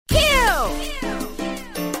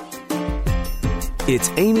It's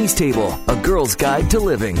Amy's Table, a girl's guide to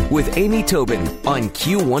living with Amy Tobin on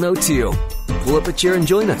Q102. Pull up a chair and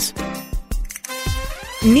join us.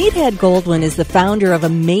 Meathead Goldwyn is the founder of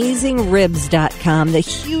AmazingRibs.com, the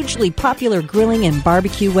hugely popular grilling and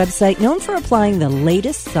barbecue website known for applying the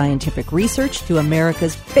latest scientific research to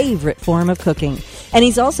America's favorite form of cooking. And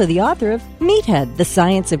he's also the author of Meathead, The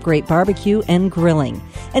Science of Great Barbecue and Grilling.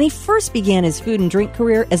 And he first began his food and drink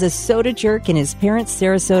career as a soda jerk in his parents'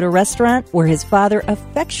 Sarasota restaurant, where his father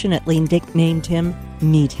affectionately nicknamed him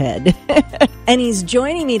Meathead. And he's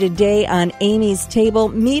joining me today on Amy's Table.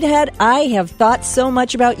 Meathead, I have thought so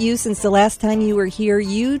much about you since the last time you were here.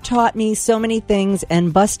 You taught me so many things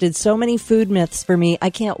and busted so many food myths for me. I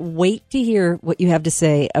can't wait to hear what you have to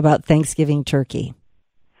say about Thanksgiving turkey.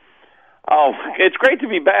 Oh, it's great to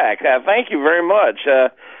be back. Thank you very much.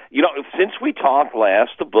 Since we talked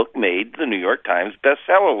last, the book made the New York Times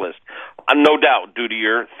bestseller list. No doubt due to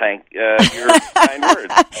your kind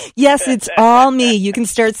words. Yes, it's all me. You can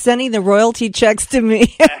start sending the royalty checks to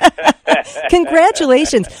me.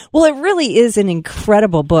 Congratulations. Well, it really is an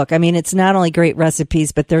incredible book. I mean, it's not only great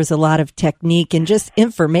recipes, but there's a lot of technique and just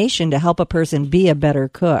information to help a person be a better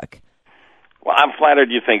cook. Well, I'm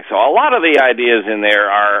flattered you think so. A lot of the ideas in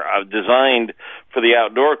there are designed for the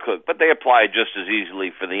outdoor cook, but they apply just as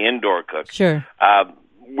easily for the indoor cook. Sure.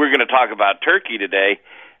 We're going to talk about turkey today,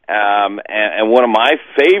 and one of my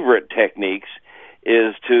favorite techniques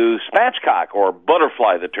is to spatchcock or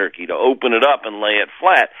butterfly the turkey, to open it up and lay it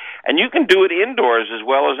flat. And you can do it indoors as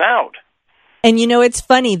well as out. And you know, it's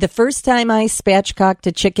funny. The first time I spatchcocked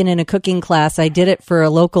a chicken in a cooking class, I did it for a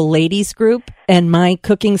local ladies group, and my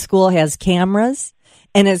cooking school has cameras.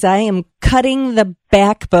 And as I am cutting the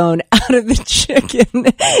backbone out of the chicken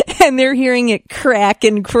and they're hearing it crack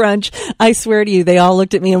and crunch, I swear to you, they all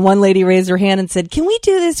looked at me, and one lady raised her hand and said, "Can we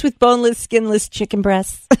do this with boneless, skinless chicken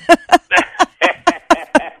breasts?"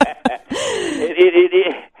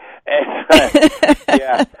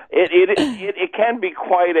 It can be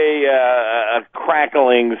quite a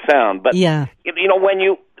crackling sound, but yeah. When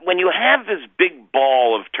you have this big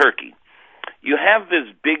ball of turkey, you have this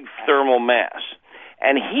big thermal mass,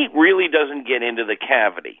 and heat really doesn't get into the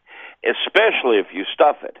cavity, especially if you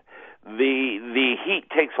stuff it. The heat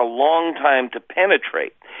takes a long time to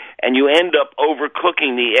penetrate, and you end up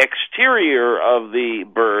overcooking the exterior of the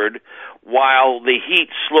bird while the heat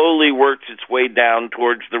slowly works its way down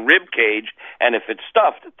towards the rib cage, and if it's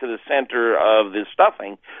stuffed, to the center of the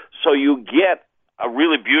stuffing. So you get a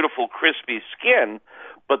really beautiful crispy skin,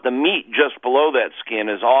 but the meat just below that skin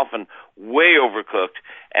is often way overcooked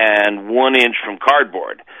and 1 inch from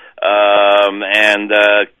cardboard.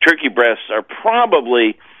 Turkey breasts are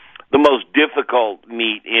probably the most difficult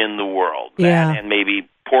meat in the world. Yeah. And maybe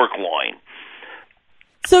pork loin.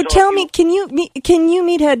 So tell me, can you,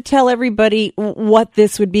 Meathead, tell everybody what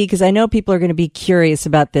this would be? Because I know people are going to be curious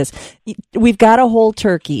about this. We've got a whole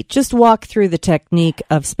turkey. Just walk through the technique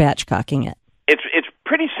of spatchcocking it. It's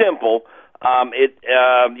pretty simple.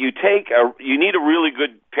 You need a really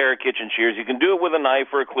good pair of kitchen shears. You can do it with a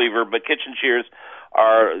knife or a cleaver, but kitchen shears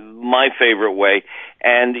are my favorite way.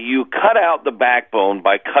 And you cut out the backbone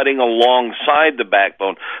by cutting alongside the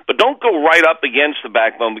backbone, but don't go right up against the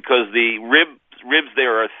backbone, because the ribs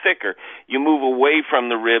there are thicker. You move away from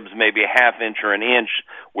the ribs maybe a half inch or an inch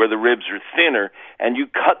where the ribs are thinner, and you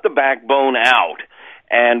cut the backbone out.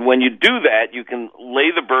 And when you do that, you can lay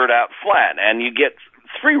the bird out flat, and you get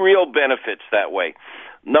 3 real benefits that way.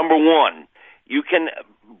 Number 1, you can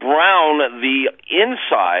brown the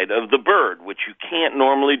inside of the bird, which you can't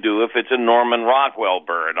normally do if it's a Norman Rockwell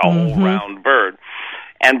bird, a whole round bird.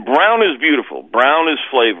 And brown is beautiful. Brown is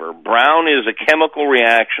flavor. Brown is a chemical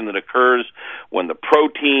reaction that occurs when the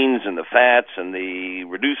proteins and the fats and the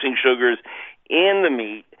reducing sugars in the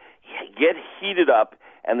meat get heated up,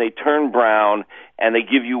 and they turn brown, and they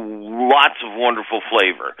give you lots of wonderful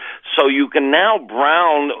flavor. So you can now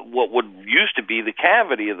brown what would used to be the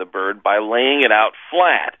cavity of the bird by laying it out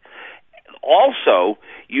flat. Also,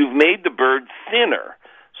 you've made the bird thinner,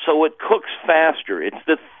 so it cooks faster. It's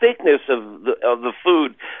the thickness of the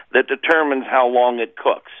food that determines how long it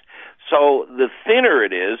cooks. So the thinner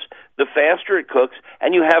it is, the faster it cooks,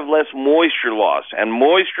 and you have less moisture loss. And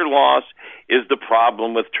moisture loss is the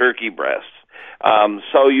problem with turkey breasts.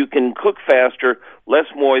 So you can cook faster, less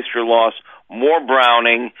moisture loss, more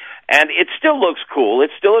browning, and it still looks cool.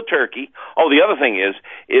 It's still a turkey. Oh, the other thing is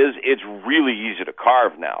it's really easy to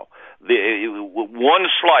carve now. One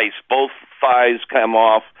slice, both thighs come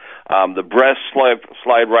off, the breasts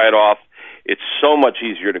slide right off. It's so much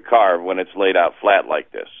easier to carve when it's laid out flat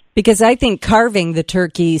like this. Because I think carving the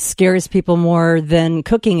turkey scares people more than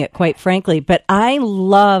cooking it, quite frankly. But I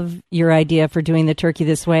love your idea for doing the turkey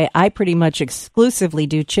this way. I pretty much exclusively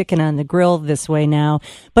do chicken on the grill this way now.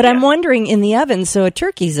 But I'm wondering, in the oven, so a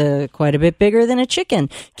turkey's quite a bit bigger than a chicken.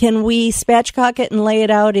 Can we spatchcock it and lay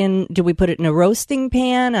it out do we put it in a roasting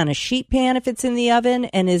pan, on a sheet pan if it's in the oven?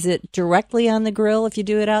 And is it directly on the grill if you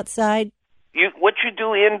do it outside? What you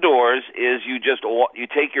do indoors is you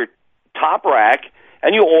take your top rack,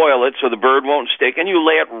 and you oil it so the bird won't stick, and you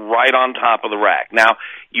lay it right on top of the rack. Now,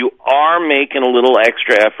 you are making a little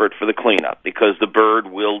extra effort for the cleanup because the bird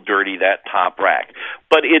will dirty that top rack.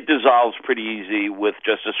 But it dissolves pretty easy with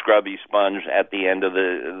just a scrubby sponge at the end of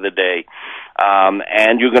the day.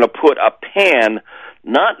 And you're going to put a pan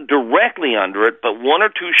not directly under it, but one or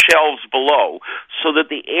two shelves below so that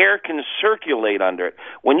the air can circulate under it.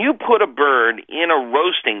 When you put a bird in a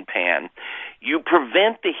roasting pan, you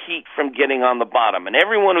prevent the heat from getting on the bottom. And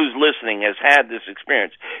everyone who's listening has had this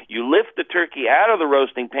experience. You lift the turkey out of the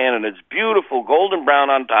roasting pan, and it's beautiful, golden brown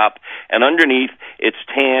on top, and underneath it's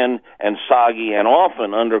tan and soggy and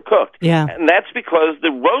often undercooked. Yeah. And that's because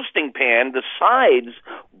the roasting pan, the sides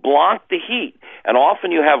block the heat. And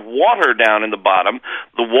often you have water down in the bottom.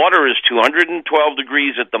 The water is 212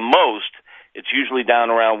 degrees at the most. It's usually down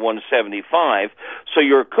around 175. So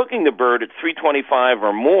you're cooking the bird at 325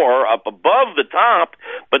 or more up above the top,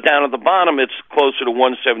 but down at the bottom it's closer to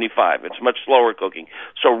 175. It's much slower cooking.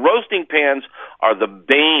 So roasting pans are the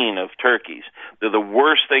bane of turkeys. They're the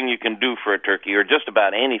worst thing you can do for a turkey, or just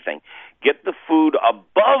about anything. Get the food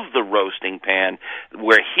above the roasting pan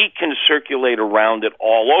where heat can circulate around it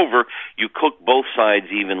all over. You cook both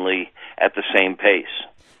sides evenly at the same pace.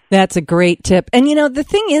 That's a great tip. And, the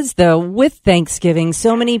thing is, though, with Thanksgiving,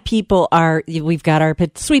 so many people we've got our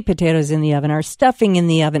sweet potatoes in the oven, our stuffing in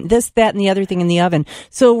the oven, this, that, and the other thing in the oven.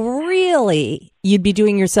 So really, you'd be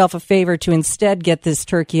doing yourself a favor to instead get this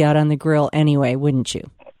turkey out on the grill anyway, wouldn't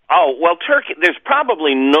you? Oh, well, turkey, there's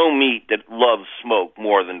probably no meat that loves smoke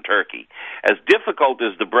more than turkey. As difficult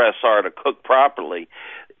as the breasts are to cook properly,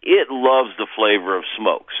 it loves the flavor of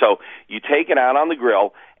smoke. So you take it out on the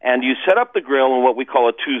grill, and you set up the grill in what we call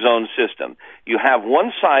a two-zone system. You have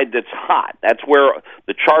one side that's hot. That's where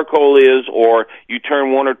the charcoal is, or you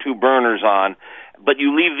turn one or two burners on, but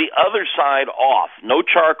you leave the other side off. No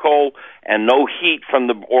charcoal and no heat from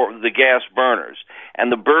the gas burners.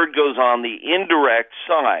 And the bird goes on the indirect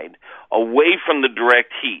side, away from the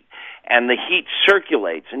direct heat, and the heat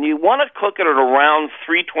circulates. And you want to cook it at around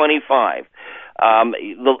 325.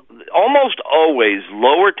 Almost always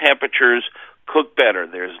lower temperatures cook better.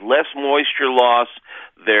 There's less moisture loss.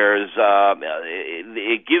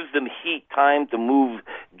 It gives the heat time to move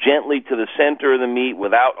gently to the center of the meat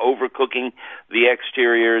without overcooking the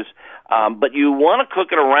exteriors. But you want to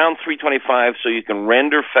cook it around 325 so you can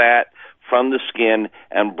render fat from the skin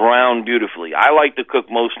and brown beautifully. I like to cook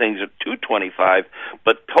most things at 225,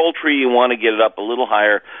 but poultry you want to get it up a little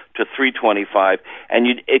higher to 325, and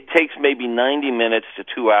it takes maybe 90 minutes to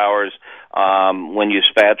 2 hours when you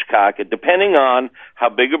spatchcock it, depending on how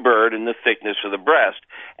big a bird and the thickness of the breast.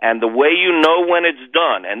 And the way you know when it's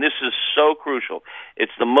done, and this is so crucial,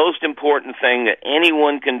 it's the most important thing that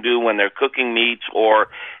anyone can do when they're cooking meats, or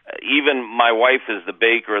even my wife is the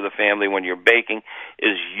baker of the family when you're baking,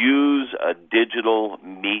 is use a digital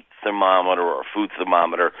meat thermometer or food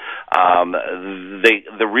thermometer.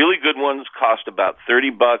 The really good ones cost about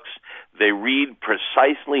 $30. They read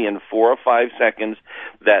precisely in 4 or 5 seconds.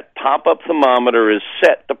 That pop-up thermometer is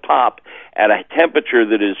set to pop at a temperature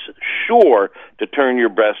that is sure to turn your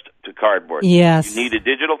breast to cardboard. Yes. You need a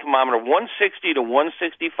digital thermometer, 160 to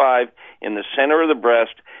 165 in the center of the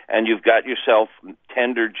breast, and you've got yourself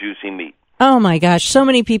tender, juicy meat. Oh, my gosh. So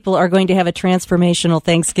many people are going to have a transformational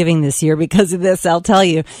Thanksgiving this year because of this, I'll tell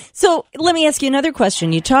you. So let me ask you another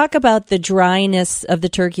question. You talk about the dryness of the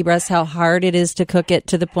turkey breast, how hard it is to cook it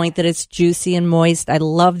to the point that it's juicy and moist. I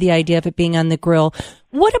love the idea of it being on the grill.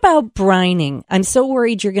 What about brining? I'm so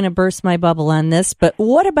worried you're going to burst my bubble on this, but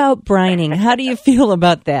what about brining? How do you feel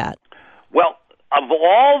about that? Well, of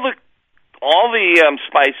all the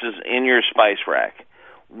spices in your spice rack,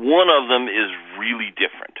 one of them is really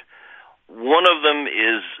different. One of them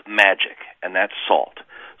is magic, and that's salt.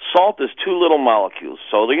 Salt is two little molecules,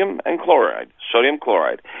 sodium chloride.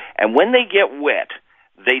 And when they get wet,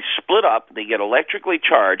 they split up, they get electrically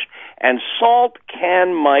charged, and salt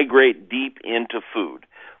can migrate deep into food,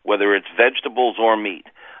 whether it's vegetables or meat.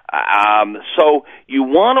 So you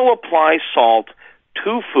want to apply salt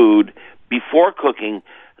to food before cooking.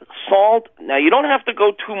 Salt, now you don't have to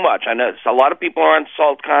go too much. I know a lot of people are on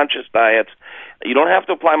salt-conscious diets. You don't have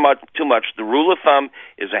to apply too much. The rule of thumb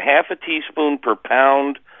is a half a teaspoon per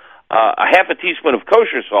pound a half a teaspoon of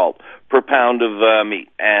kosher salt per pound of meat.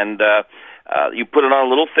 And you put it on a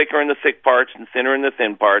little thicker in the thick parts and thinner in the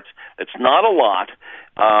thin parts. It's not a lot.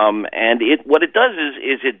 And what it does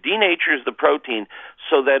is it denatures the protein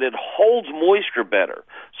so that it holds moisture better.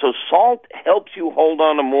 So salt helps you hold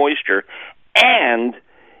on to moisture, and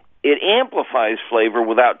it amplifies flavor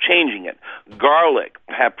without changing it. Garlic,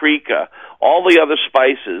 paprika, all the other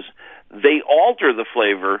spices, they alter the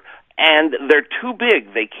flavor, and they're too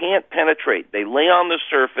big. They can't penetrate. They lay on the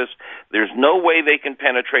surface. There's no way they can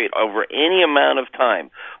penetrate over any amount of time.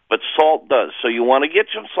 But salt does. So you want to get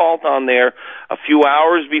some salt on there a few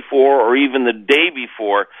hours before or even the day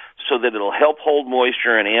before so that it'll help hold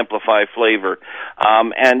moisture and amplify flavor.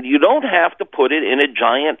 And you don't have to put it in a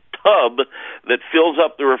giant tub that fills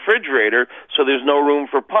up the refrigerator so there's no room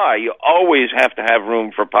for pie. You always have to have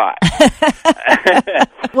room for pie.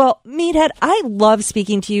 Well, Meathead, I love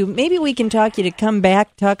speaking to you. Maybe we can talk you to come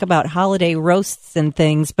back, talk about holiday roasts and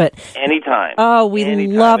things, but... Anytime. Oh, we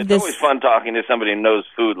love this. It's always fun talking to somebody who knows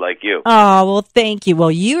food like you. Oh, well, thank you.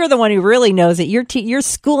 Well, you're the one who really knows it. You're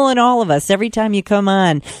schooling all of us every time you come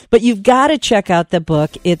on. But you've got to check out the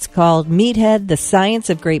book. It's called Meathead, The Science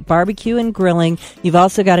of Great Barbecue and Grilling. You've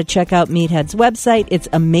also got to check out Meathead's website. It's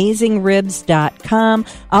AmazingRibs.com.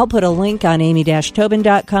 I'll put a link on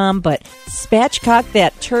amy-tobin.com, but spatchcock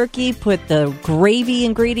that turkey, put the gravy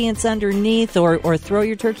ingredients underneath, or throw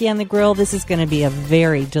your turkey on the grill. This is going to be a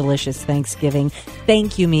very delicious Thanksgiving.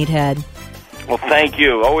 Thank you, Meathead. Well, thank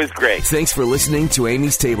you. Always great. Thanks for listening to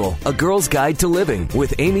Amy's Table, A Girl's Guide to Living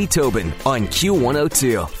with Amy Tobin on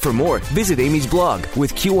Q102. For more, visit Amy's blog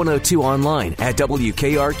with Q102 online at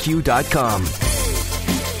WKRQ.com.